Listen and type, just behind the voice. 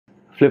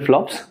Flip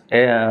flops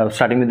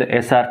starting with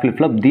SR flip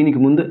flop. దీనికి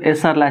ముందు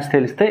SR latch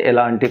తెలిస్తే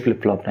ఎలాంటి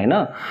ఫ్లిప్ ఫ్లాప్ అయినా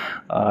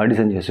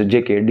డిజైన్ చేస్తారు.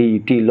 జేకే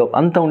డిటీలో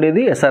అంతా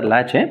ఉండేది SR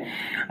ల్యాచే.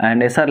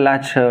 And SR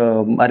latch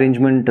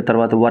arrangement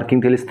తర్వాత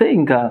వర్కింగ్ తెలిస్తే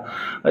ఇంకా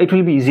it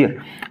will be easier.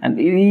 And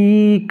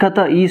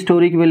ఈ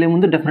స్టోరీకి వెళ్ళే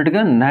ముందు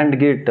డెఫినెట్గా నాండ్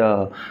గేట్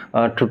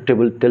ట్రూత్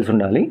టేబుల్ తెలిసి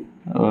ఉండాలి.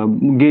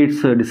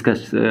 గేట్స్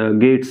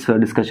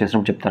డిస్కస్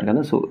చేసినప్పుడు చెప్తారు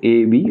కదా. So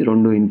AB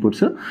 2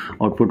 inputs,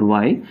 output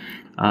why.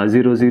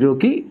 0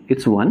 0కి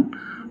ఇట్స్ 1,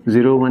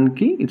 0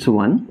 1కి ఇట్స్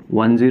 1,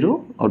 1 0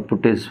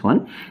 అవుట్పుట్ ఇస్ 1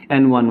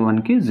 అండ్ 1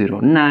 1కి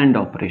 0. NAND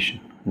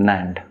operation,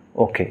 NAND.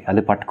 ఓకే,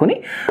 అది పట్టుకొని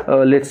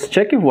let's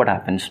check if what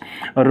happens.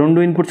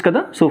 2 inputs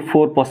కదా, so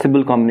 4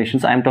 possible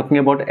combinations. I'm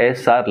talking about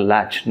SR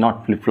latch, not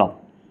flip flop.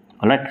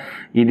 Right,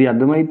 ఇది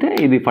అర్థమైతే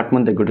ఇది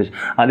ఫట్మన్ దగ్గర.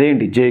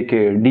 అదేంటి జేకే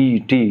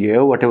డిటీ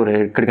వాట్ ఎవర్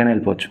ఎక్కడికైనా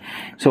వెళ్ళిపోవచ్చు.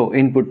 సో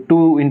టూ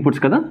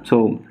ఇన్పుట్స్ కదా, so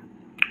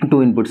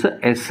 2 inputs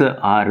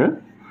SR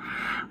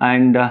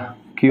and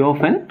queue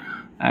of N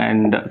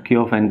and queue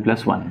of N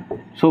plus 1.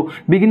 So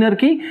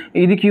బిగినర్కి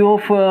ఇది queue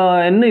of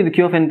ఎన్, ఇది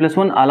క్యూ ఆఫ్ ఎన్ ప్లస్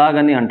 1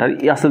 అలాగని అంటారు.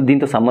 అసలు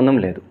దీంతో సంబంధం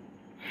లేదు.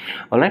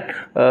 alright,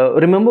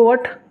 remember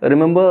what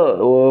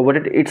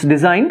it's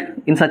designed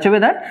in such a way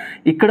that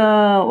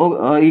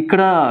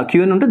ikkada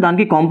qn unte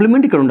daniki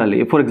complement ikkada undali.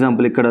 For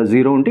example, ikkada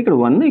 0 unte ikkada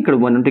 1, ikkada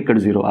 1 unte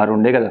ikkada 0, are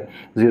unde kada,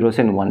 zeros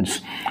and ones.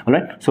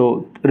 alright, so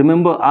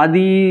remember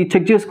adi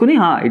check cheskoni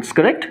it's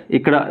correct,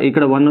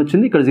 ikkada 1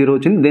 ochindi, ikkada 0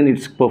 ochindi, then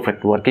it's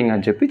perfect working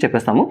అని చెప్పి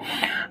చెప్పేస్తాము.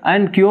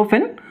 And q of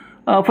n,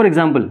 for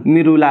example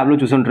మీరు ల్యాబ్లో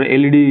చూసుంటారు,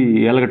 LED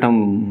ఎలగటం,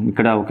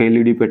 ఇక్కడ ఒక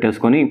LED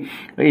పెట్టేసుకొని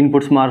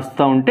inputs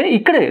మారుస్తూ ఉంటే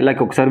ఇక్కడే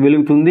లైక్ ఒకసారి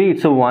వెలుగుతుంది,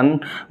 ఇట్స్ 1,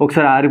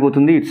 ఒకసారి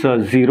ఆరిపోతుంది, ఇట్స్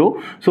 0.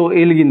 సో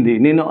వెలిగింది,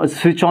 నేను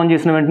స్విచ్ ఆన్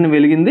చేసిన వెంటనే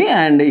వెలిగింది,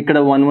 అండ్ ఇక్కడ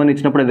 1 1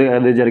 ఇచ్చినప్పుడు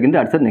అదే జరిగింది.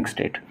 అట్స్ the next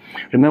state.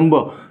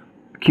 Remember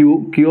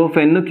q of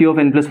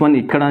n plus 1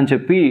 ikkada అని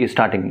చెప్పి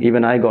starting.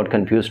 Even I got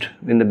confused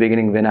in the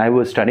beginning when I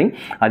was studying.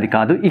 అది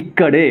కాదు,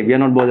 ఇక్కడే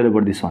we are not bother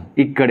about this one,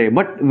 ఇక్కడే.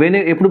 బట్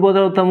ఎప్పుడు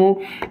బోదర్ అవుతాము,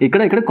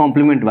 ఇక్కడ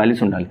కాంప్లిమెంట్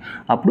వాల్యూస్ ఉండాలి,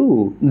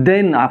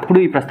 అప్పుడు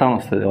ఈ ప్రస్తావన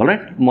వస్తుంది.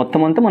 ఆల్రైట్,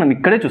 మొత్తం అంతా మనం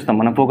ఇక్కడే చూస్తాం,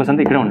 మన ఫోకస్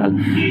అంతా ఇక్కడే ఉండాలి.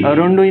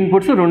 2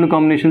 inputs, 2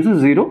 combinations,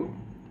 0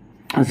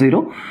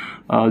 0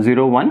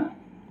 0 1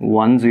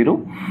 1 0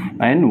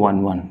 and 1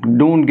 1.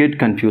 Don't get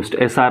confused.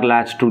 SR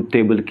latch truth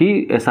table ki,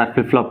 SR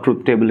flip flop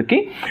truth table ki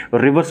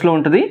reverse lo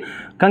untadi,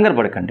 kangar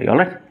padakandi.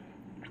 Alright,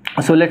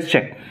 so let's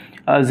check.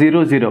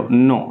 0 0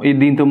 no, ఇది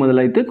దీంతో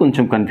మొదలైతే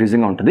కొంచెం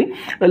కన్ఫ్యూజింగ్ ఉంటుంది.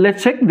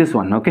 Let's check this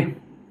one. Okay,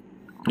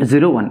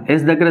 0 1,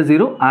 S దగ్గర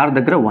 0, R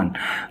దగ్గర 1.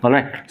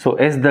 Alright, so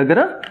S దగ్గర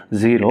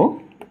 0,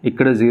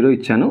 ఇక్కడ 0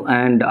 ఇచ్చాను,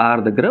 అండ్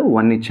ఆర్ దగ్గర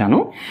 1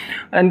 ఇచ్చాను.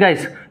 అండ్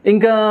గైస్,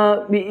 ఇంకా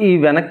ఈ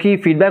వెనక్కి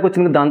ఫీడ్బ్యాక్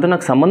వచ్చింది, దాంతో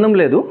నాకు సంబంధం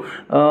లేదు.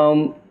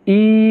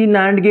 ఈ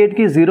నాండ్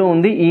గేట్కి 0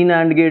 ఉంది, ఈ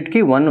నాండ్ గేట్కి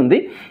 1 ఉంది.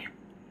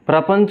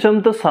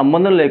 ప్రపంచంతో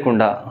సంబంధం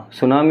లేకుండా,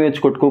 సునామీ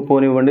వచ్చి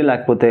కొట్టుకోపోనివ్వండి,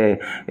 లేకపోతే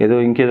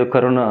ఇంకేదో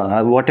కరోనా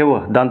వాట్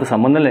ఎవర్, దాంతో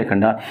సంబంధం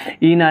లేకుండా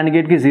ఈ నాండ్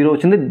గేట్కి 0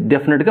 వచ్చింది,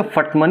 డెఫినెట్గా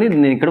ఫట్ మనీ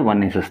నేను ఇక్కడ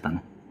 1 వేసేస్తాను.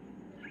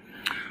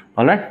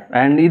 ఆల్రైట్,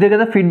 అండ్ ఇదే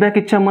కదా ఫీడ్బ్యాక్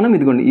ఇచ్చాం మనం.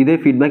 ఇదిగోండి, ఇదే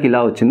ఫీడ్బ్యాక్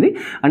ఇలా వచ్చింది.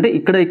 అంటే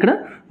ఇక్కడ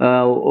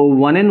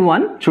 1 and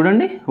 1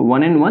 చూడండి,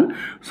 1 and 1.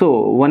 So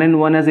 1 and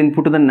 1 as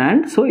input to the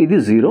NAND, so ఇది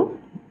 0.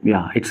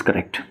 Yeah, it's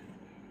correct.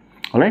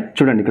 ఆల్రైట్,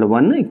 చూడండి, ఇక్కడ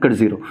 1, ఇక్కడ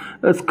 0,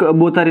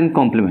 both are in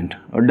complement.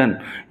 Done.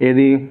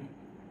 ఏది,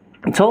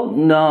 సో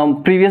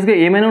ప్రీవియస్గా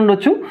ఏమైనా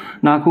ఉండొచ్చు,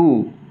 నాకు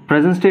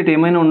ప్రజెంట్ స్టేట్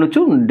ఏమైనా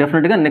ఉండొచ్చు,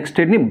 డెఫినెట్గా నెక్స్ట్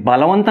స్టేట్ని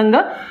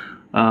బలవంతంగా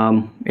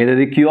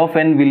ఏదైతే q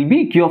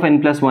of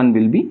n plus 1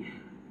 will be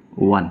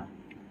 1.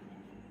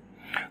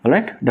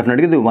 Right,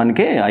 డెఫినెట్గా ఇది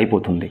 1కే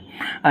అయిపోతుంది.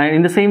 And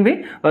in the same way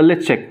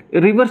let's check,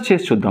 reverse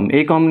చేసి చూద్దాం. ఏ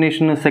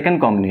combination, second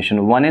combination,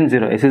 1 and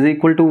 0, S is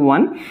equal to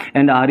 1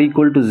 and R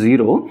equal to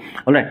 0.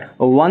 Right,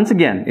 once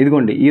again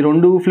ఇదిగోండి,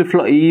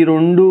 ఈ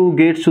రెండు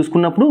గేట్స్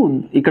చూసుకున్నప్పుడు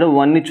ఇక్కడ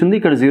 1 ఇచ్చింది,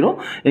 ఇక్కడ 0,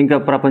 ఇంకా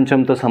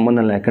ప్రపంచంతో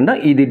సంబంధం లేకుండా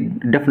ఇది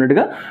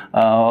డెఫినెట్గా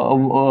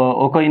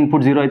ఒక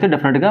ఇన్పుట్ 0 అయితే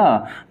డెఫినెట్గా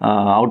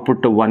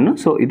అవుట్పుట్ 1.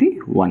 సో ఇది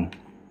 1.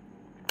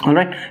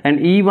 రైట్, అండ్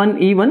ఈ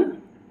 1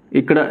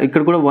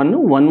 ఇక్కడ కూడా 1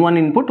 1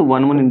 ఇన్పుట్,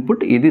 1 1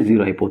 ఇన్పుట్, ఇది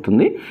 0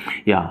 అయిపోతుంది.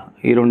 యా,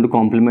 ఈ రెండు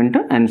complement.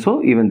 And so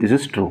even this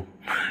is true.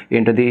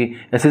 ఏంటది,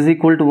 S is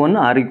equal to 1,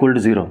 R equal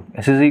to 0.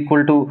 S is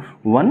equal to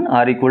 1,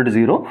 R equal to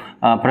 0.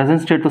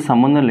 Present స్టేట్తో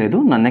సంబంధం లేదు.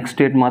 నా నెక్స్ట్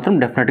స్టేట్ మాత్రం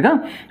డెఫినెట్గా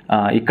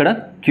ఇక్కడ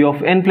q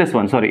of n plus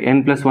 1, sorry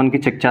n plus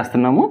 1కి check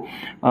చేస్తున్నాము.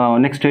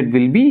 Next state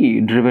will be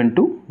driven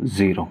to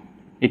 0.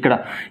 ఇక్కడ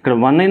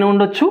 1 అయినా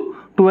ఉండొచ్చు,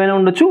 2 అయినా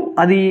ఉండొచ్చు,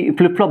 అది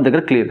ఫ్లిప్ ఫ్లాప్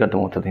దగ్గర క్లియర్గా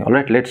అర్థమవుతుంది.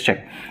 Alright, let's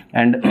check.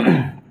 And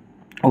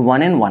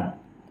 1 and 1.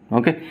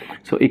 Okay,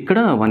 so ఇక్కడ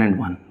 1 and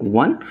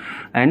 1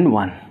 and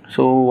 1.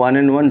 సో 1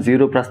 and 1,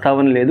 0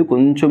 ప్రస్తావన లేదు,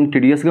 కొంచెం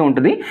టిడియస్గా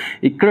ఉంటుంది.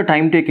 ఇక్కడ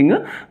time taking,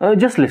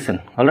 just listen.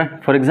 Alright,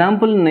 for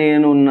example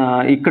నేను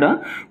ఇక్కడ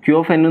q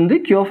of n ఉంది,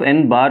 q of n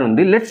బార్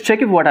ఉంది. Let's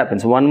check if what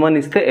happens. 1 1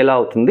 ఇస్తే ఎలా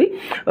అవుతుంది,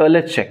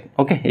 లెట్స్ చెక్.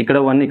 ఓకే, ఇక్కడ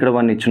 1, ఇక్కడ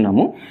 1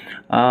 ఇచ్చున్నాము.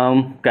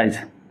 గైజ్,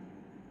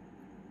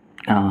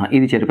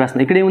 ఇది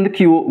చెరిపేస్తుంది. ఇక్కడ ఏముంది,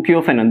 q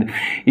of n ఉంది.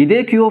 ఇదే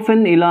q of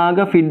n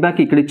ఇలాగా ఫీడ్బ్యాక్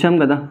ఇక్కడ ఇచ్చాం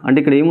కదా, అంటే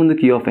ఇక్కడ ఏముంది,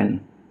 q of n.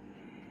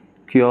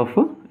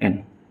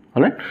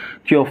 alright,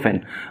 q of n.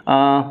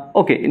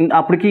 Okay,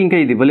 అప్పటికి ఇంకా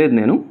ఇది ఇవ్వలేదు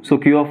నేను. సో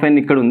q of n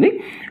ఇక్కడ ఉంది.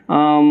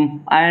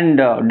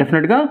 అండ్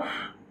డెఫినెట్గా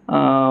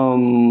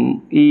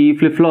ఈ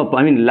ఫ్లిప్ ఫ్లాప్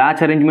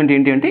ల్యాచ్ అరేంజ్మెంట్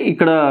ఏంటి అంటే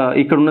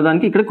ఇక్కడ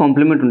ఉన్నదానికి ఇక్కడ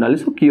కాంప్లిమెంట్ ఉండాలి.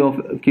 So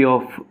q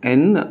of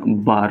n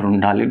bar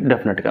ఉండాలి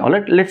డెఫినెట్గా.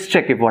 Alright, let's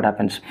check if what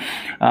happens.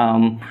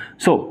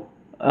 So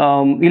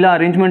ఇలా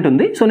అరేంజ్మెంట్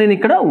ఉంది. సో నేను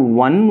ఇక్కడ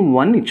 1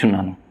 1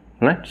 ఇచ్చున్నాను.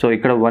 రైట్, సో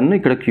ఇక్కడ 1,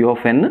 ఇక్కడ q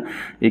of n,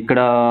 ఇక్కడ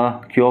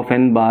q of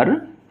n bar,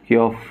 q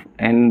of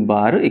n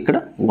bar, ఇక్కడ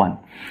 1.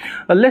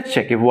 Let's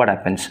check if what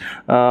happens.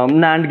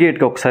 NAND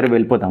గేట్కి ఒకసారి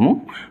వెళ్ళిపోతాము.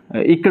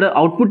 ఇక్కడ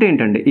అవుట్పుట్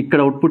ఏంటండి, ఇక్కడ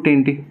అవుట్పుట్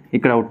ఏంటి,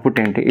 ఇక్కడ అవుట్పుట్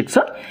ఏంటి? It's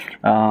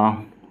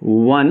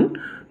 1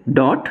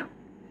 dot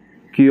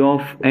q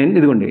of n.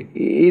 ఇదిగోండి,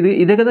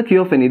 ఇదే కదా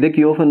q of n, ఇదే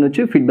q of n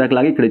వచ్చి ఫీడ్బ్యాక్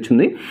లాగా ఇక్కడ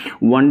ఇచ్చింది.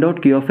 1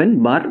 dot q of n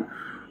bar,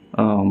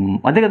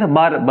 అదే కదా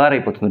బార్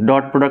అయిపోతుంది.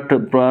 డాట్ ప్రొడక్ట్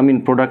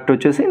ప్రొడక్ట్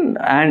వచ్చేసి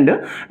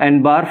and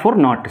bar for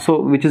not. So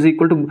which is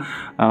equal to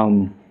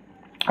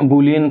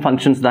Boolean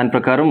functions దాని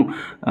ప్రకారం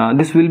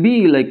this will be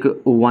like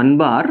 1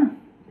 bar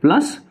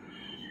plus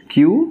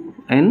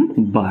qn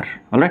bar.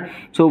 Alright,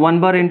 so 1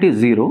 bar ఏంటి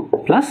 0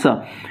 plus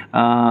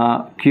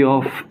q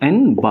of n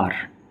bar.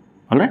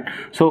 Alright,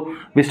 so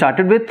we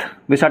started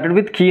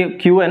with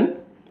qn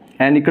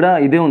and ఇక్కడ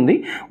ఇదే ఉంది.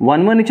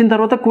 1 1 ఇచ్చిన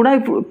తర్వాత కూడా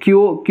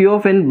q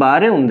of n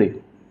బారే ఉంది.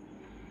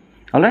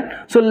 ఆల్రైట్,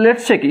 సో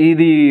లెట్స్ చెక్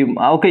ఇది.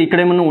 ఓకే, ఇక్కడ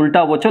ఏమన్నా ఉల్టా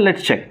అవ్వచ్చో,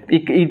 లెట్స్ చెక్.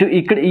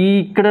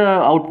 ఇక్కడ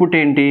అవుట్పుట్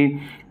ఏంటి,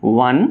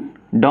 1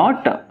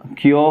 dot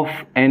q of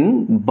n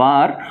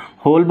bar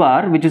whole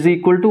bar which is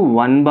equal to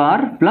 1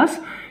 bar plus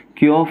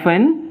q of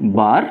n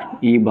bar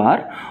ఈ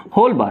bar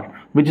whole bar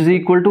which is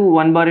equal to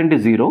 1 bar into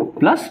 0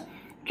 plus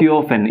q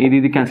of n.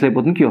 ఇది cancel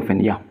అయిపోతుంది. q of n,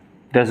 yeah,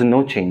 there is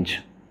no change.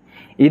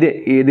 ఇది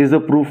is the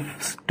proof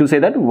to say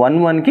that 1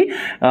 1కి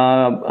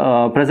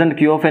present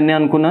q of n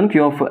అనుకున్నాను, q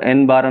of n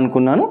bar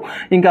అనుకున్నాను,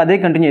 ఇంకా అదే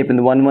continue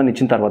అయిపోయింది 1 1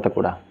 ఇచ్చిన తర్వాత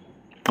కూడా.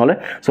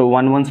 ఆల్రైట్, సో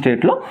 1 1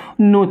 స్టేట్లో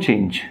నో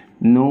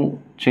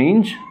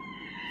చేంజ్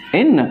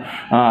ఇన్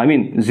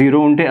 0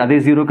 ఉంటే అదే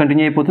 0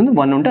 కంటిన్యూ అయిపోతుంది,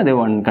 1 ఉంటే అదే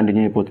 1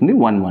 కంటిన్యూ అయిపోతుంది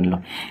 1 1లో.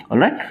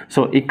 ఆల్రైట్,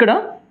 సో ఇక్కడ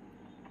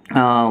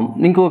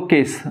ఇంకో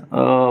కేస్,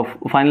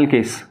 ఫైనల్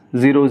కేస్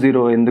 0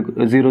 0. ఎందుకు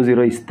 0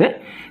 0 ఇస్తే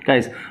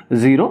గైస్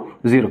 0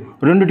 0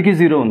 రెండిటికి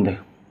 0 ఉంది.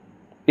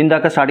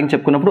 ఇందాక స్టార్టింగ్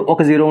చెప్పుకున్నప్పుడు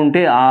ఒక 0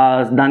 ఉంటే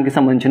దానికి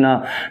సంబంధించిన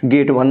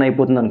గేట్ 1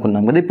 అయిపోతుంది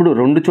అనుకున్నాం కదా. ఇప్పుడు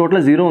 2 చోట్ల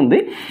 0 ఉంది.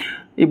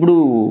 ఇప్పుడు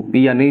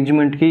ఈ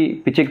అరేంజ్మెంట్కి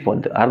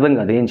పిచ్చెక్కిపోద్ది, అర్థం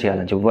కాదు ఏం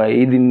చేయాలని చెప్పి.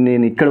 ఇది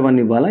నేను ఇక్కడ 1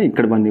 ఇవ్వాలా,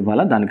 ఇక్కడ 1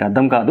 ఇవ్వాలా, దానికి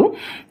అర్థం కాదు.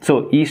 సో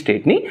ఈ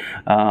స్టేట్ని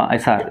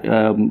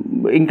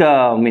ఇంకా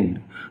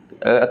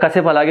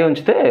కాసేపు అలాగే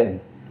ఉంచితే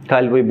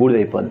కాలిపోయి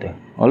బూడిదైపోద్ది.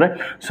 ఆల్రైట్,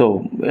 సో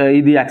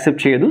ఇది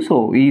యాక్సెప్ట్ చేయదు. సో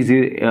ఈ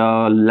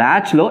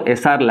ల్యాచ్లో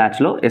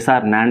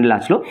ఎస్ఆర్ నాండ్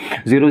ల్యాచ్లో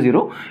 0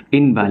 0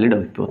 ఇన్వాలిడ్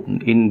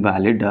అయిపోతుంది,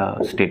 ఇన్వాలిడ్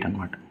స్టేట్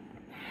అనమాట.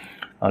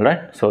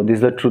 Alright, so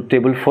this the truth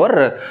table for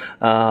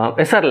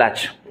SR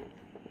latch.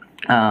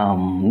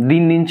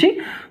 దీని నుంచి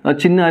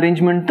చిన్న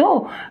అరేంజ్మెంట్తో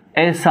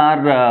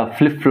ఎస్ఆర్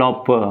ఫ్లిప్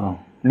ఫ్లాప్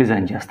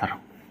డిజైన్ చేస్తారు.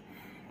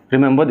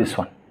 Remember this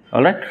one.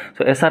 Alright,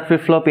 so SR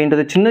flip flop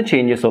ఏంటది, చిన్న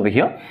చేంజెస్ ఓవర్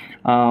హియర్,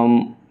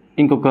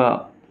 ఇంకొక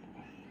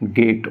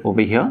gate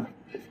over here.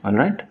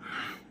 Alright,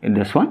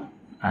 this one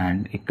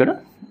and ఇక్కడ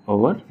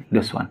over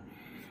this one.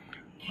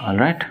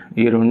 Alright,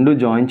 ఈ 2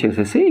 join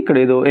చేసేసి ఇక్కడ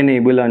ఏదో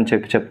ఎనేబుల్ అని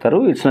చెప్తారు.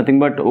 It's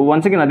nothing but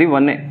once again అది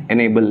 1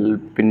 ఎనేబుల్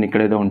పిన్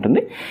ఇక్కడ ఏదో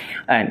ఉంటుంది.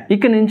 అండ్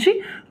ఇక్కడ నుంచి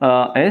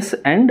yes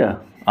and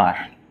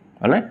are.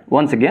 Alright,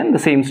 once again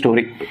the same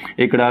story.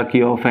 ఇక్కడ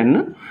q of n,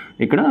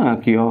 ఇక్కడ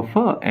q of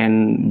n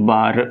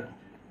bar.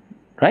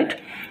 Right,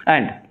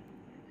 and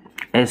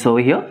yes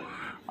over here,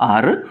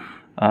 are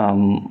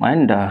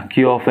and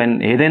q of n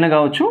ఏదైనా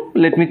కావచ్చు.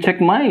 Let me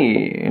check my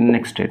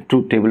next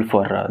truth table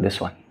for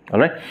this one.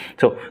 Alright,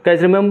 so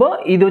guys remember,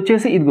 ఇది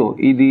వచ్చేసి ఇదిగో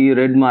ఇది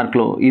red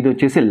మార్క్లో ఇది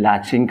వచ్చేసి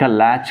latch. ఇంకా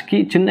ల్యాచ్కి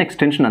చిన్న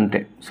ఎక్స్టెన్షన్ అంతే.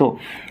 సో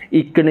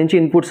ఇక్కడ నుంచి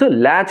ఇన్పుట్స్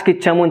ల్యాచ్కి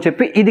ఇచ్చాము అని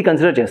చెప్పి ఇది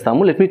కన్సిడర్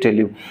చేస్తాము. Let me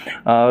tell you,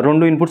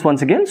 2 inputs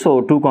once again. So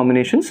 2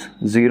 combinations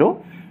 0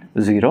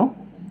 0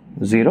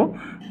 0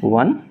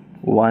 1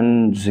 1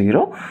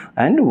 0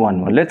 and 1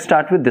 1. Let's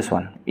start with this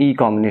one. ఈ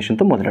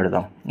కాంబినేషన్తో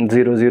మొదలెడదాం.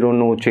 0 0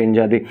 నో చేంజ్,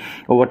 అది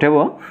వాట్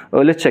ఎవర్.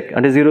 Let's check.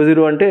 అంటే 0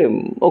 0 అంటే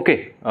ఓకే,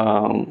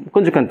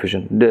 కొంచెం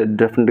కన్ఫ్యూజన్.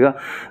 డెఫినెట్గా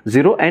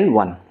 0 and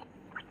 1.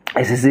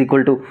 S is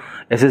equal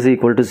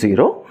to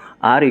 0,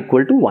 R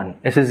equal to 1.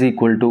 S is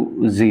equal to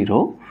 0,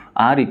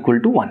 R equal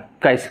to 1.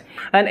 Guys,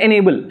 and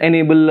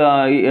enable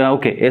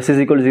okay, S is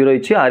equal to 0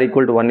 ఇచ్చి R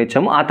equal to 1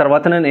 ఇచ్చాము. ఆ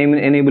తర్వాత నేను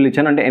enable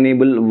ఇచ్చాను, అంటే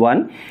enable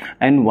 1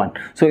 and 1.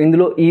 సో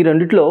ఇందులో ఈ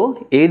రెండిట్లో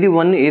ఏది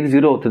 1 ఏది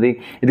 0 అవుతుంది?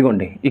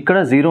 ఇదిగోండి, ఇక్కడ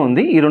 0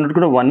 ఉంది, ఈ రెండిటి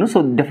కూడా 1.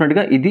 సో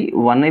డెఫినెట్గా ఇది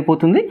 1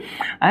 అయిపోతుంది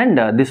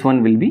and this one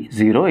will be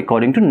 0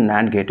 according to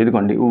NAND gate.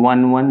 ఇదిగోండి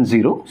 1 1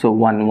 0, so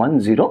 1 1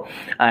 0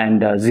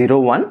 and 0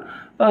 1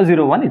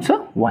 0 1, it's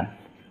 1.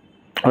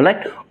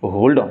 Alright,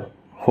 hold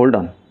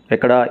on.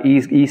 ఇక్కడ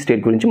ఈ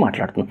స్టేట్ గురించి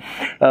మాట్లాడుతున్నాం.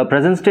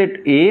 ప్రజెంట్ స్టేట్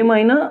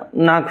ఏమైనా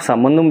నాకు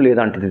సంబంధం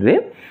లేదంటది ఇదే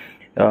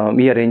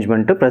ఈ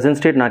అరేంజ్మెంట్. ప్రజెంట్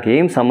స్టేట్ నాకు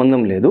ఏం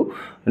సంబంధం లేదు.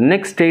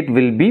 Next state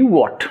will be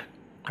what?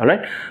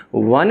 Alright,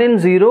 1 and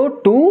 0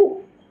 to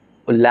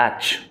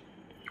latch,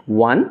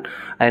 1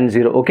 and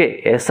 0. Okay,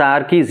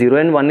 ఎస్ఆర్కి 0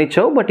 and 1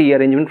 ఇచ్చావు, బట్ ఈ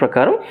అరేంజ్మెంట్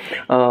ప్రకారం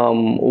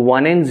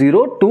 1 and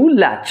 0 to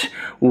latch,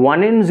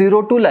 1 and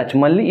 0 to latch.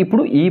 మళ్ళీ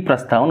ఇప్పుడు ఈ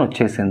ప్రస్తావన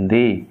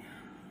వచ్చేసింది.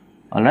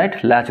 ఆల్రైట్,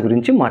 ల్యాచ్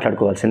గురించి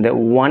మాట్లాడుకోవాల్సిందే.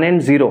 1 and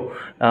 0,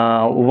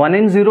 1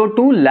 and 0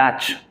 to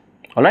latch.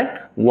 Alright,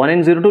 1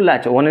 and 0 to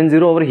latch, 1 and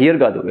 0 over here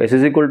కాదు, s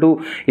is equal to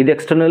ఇది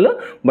ఎక్స్టర్నల్,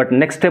 బట్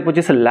నెక్స్ట్ స్టెప్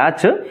వచ్చేసి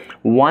ల్యాచ్.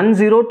 1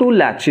 0 to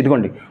latch,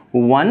 ఇదిగోండి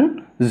 1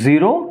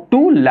 0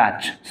 to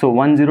latch. So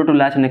 1 0 to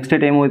latch, next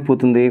state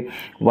ఏమైపోతుంది?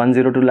 1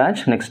 0 to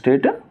latch, next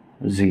state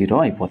 0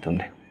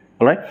 అయిపోతుంది.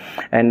 Alright,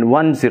 and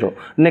 1 0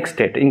 next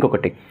state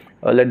ఇంకొకటి,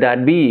 let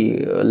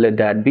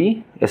that B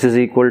s is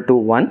equal to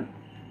 1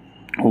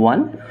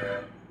 1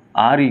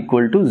 r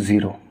equal to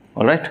 0.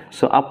 Alright,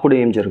 so అప్పుడు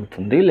ఏం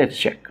జరుగుతుంది?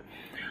 Let's check.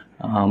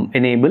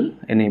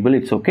 Enable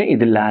it's okay,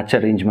 ఇది latch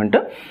arrangement.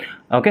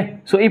 Okay,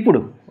 so ఇప్పుడు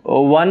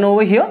 1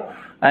 over here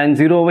and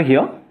 0 over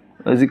here.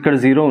 ఇక్కడ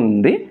 0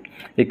 ఉంది,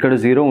 ఇక్కడ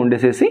 0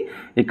 ఉండేసేసి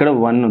ఇక్కడ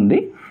 1 ఉంది,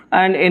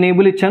 అండ్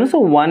ఎనేబుల్ ఇచ్చాను. So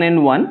 1 and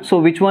 1, so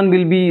which one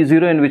will be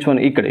 0 and which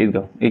one?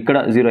 ఇక్కడ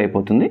 0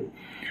 అయిపోతుంది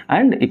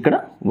అండ్ ఇక్కడ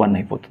 1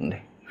 అయిపోతుంది.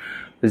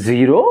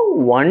 0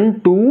 1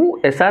 2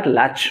 SR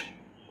latch,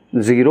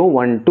 0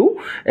 1 2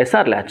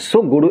 SR latch. So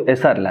go to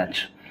SR latch.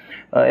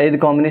 ఏది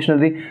కాంబినేషన్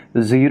అది?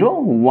 0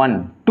 1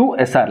 2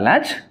 SR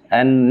latch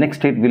and next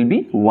state will be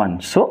 1.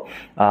 So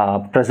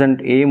present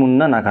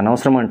ఏమున్నా నాకు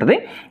అనవసరం అంటది,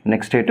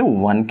 నెక్స్ట్ స్టేట్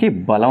 1కి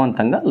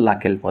బలవంతంగా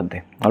లాక్కెళ్ళిపోద్ది.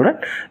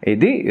 ఆల్రైట్,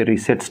 ఇది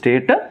reset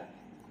state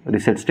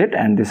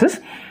and this is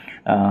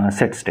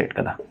set state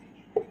కదా,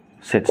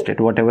 set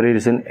state what ever it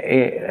is in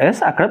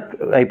yes అక్కడ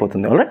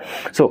అయిపోతుంది. Alright,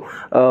 so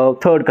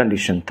third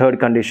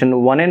condition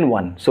 1 and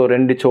 1. So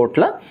రెండు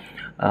చోట్ల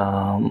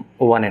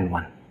 1 and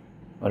 1.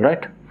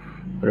 ఆల్రైట్,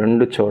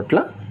 రెండు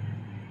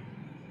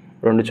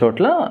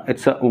చోట్ల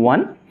ఇట్స్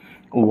 1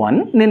 1.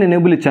 నేను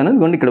ఎనేబుల్ ఇచ్చాను,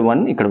 ఇదిగోండి ఇక్కడ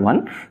 1 ఇక్కడ 1.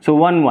 So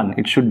 1 1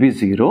 it should be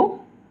 0.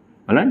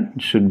 Alright,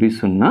 it should be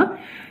 0.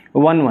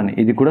 1 1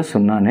 ఇది కూడా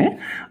 0నే.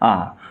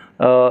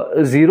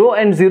 0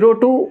 and 0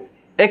 టు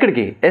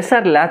ఎక్కడికి?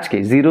 SR ల్యాచ్కి.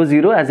 0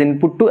 0 as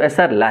input to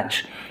SR latch,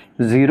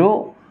 0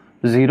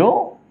 0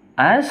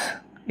 as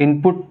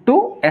input to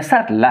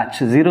SR latch.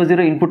 0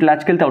 0 input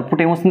ల్యాచ్కి వెళ్తే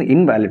అవుట్పుట్ ఏమొస్తుంది?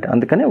 ఇన్వాలిడ్.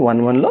 అందుకనే 1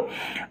 1లో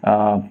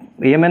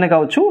ఏమైనా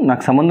కావచ్చు,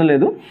 నాకు సంబంధం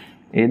లేదు,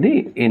 ఇది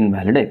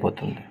ఇన్వాలిడ్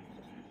అయిపోతుంది.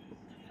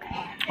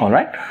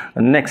 Alright,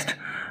 next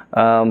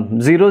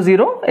 0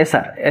 0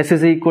 SR, S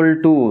is equal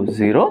to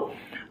 0,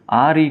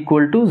 R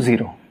equal to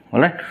 0.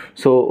 Alright,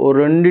 so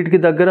రెండింటికి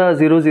దగ్గర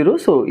 0 0,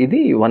 సో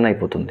ఇది 1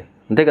 అయిపోతుంది,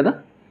 అంతే కదా.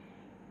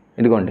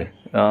 ఇదిగోండి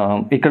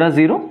ఇక్కడ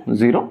 0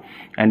 0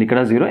 అండ్ ఇక్కడ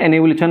 0.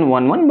 ఎనేబుల్ ఇచ్చాను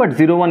 1 1, బట్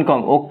 0 1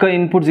 ఒక్క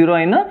ఇన్పుట్ 0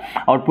 అయినా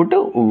అవుట్పుట్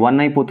 1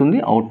 అయిపోతుంది,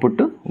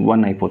 అవుట్పుట్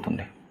 1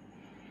 అయిపోతుంది.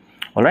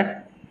 ఆల్రైట్,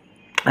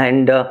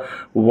 అండ్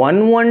 1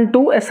 1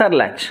 2 SR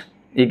ల్యాచ్,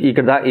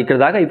 ఇక్కడ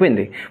దాకా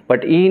అయిపోయింది,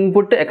 బట్ ఈ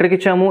ఇన్పుట్ ఎక్కడికి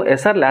ఇచ్చాము?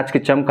 SR ల్యాచ్కి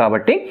ఇచ్చాము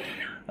కాబట్టి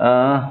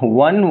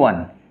 1 1.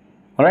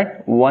 Alright,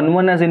 1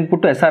 1 as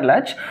input to SR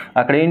latch.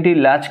 అక్కడ ఏంటి?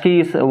 ల్యాచ్కి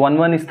 1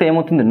 1 ఇస్తే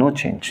ఏమవుతుంది? No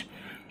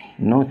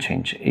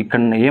change. ఇక్కడ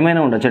ఏమైనా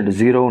ఉండొచ్చు అంటే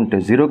 0 ఉంటే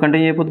 0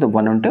 కంటిన్యూ అయిపోతుంది,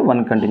 1 ఉంటే 1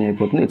 కంటిన్యూ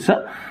అయిపోతుంది. It's a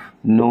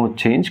no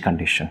change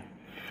condition.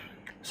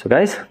 So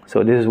guys, so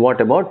this is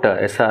what about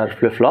SR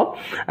flip flop.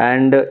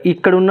 And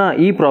ఇక్కడున్న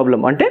ఈ ప్రాబ్లం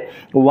అంటే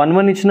 1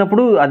 1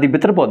 ఇచ్చినప్పుడు అది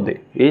బిత్తరపోద్ది.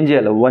 ఏం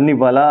చేయాలి? 1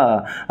 ఇవ్వాలా,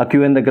 ఆ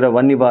QN దగ్గర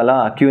 1 ఇవ్వాలా,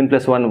 QN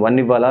 + 1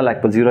 ఇవ్వాలా,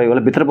 లేకపోతే 0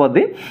 ఇవ్వాలా,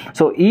 బిత్తరపోద్ది.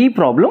 సో ఈ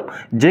ప్రాబ్లం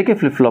JK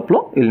ఫ్లిప్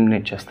ఫ్లాప్లో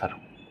ఎలిమినేట్ చేస్తారు.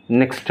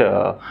 Next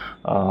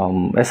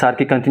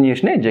SRకి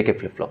కంటిన్యూషనే JK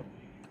flip flop.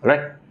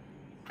 Right,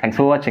 thanks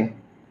for watching.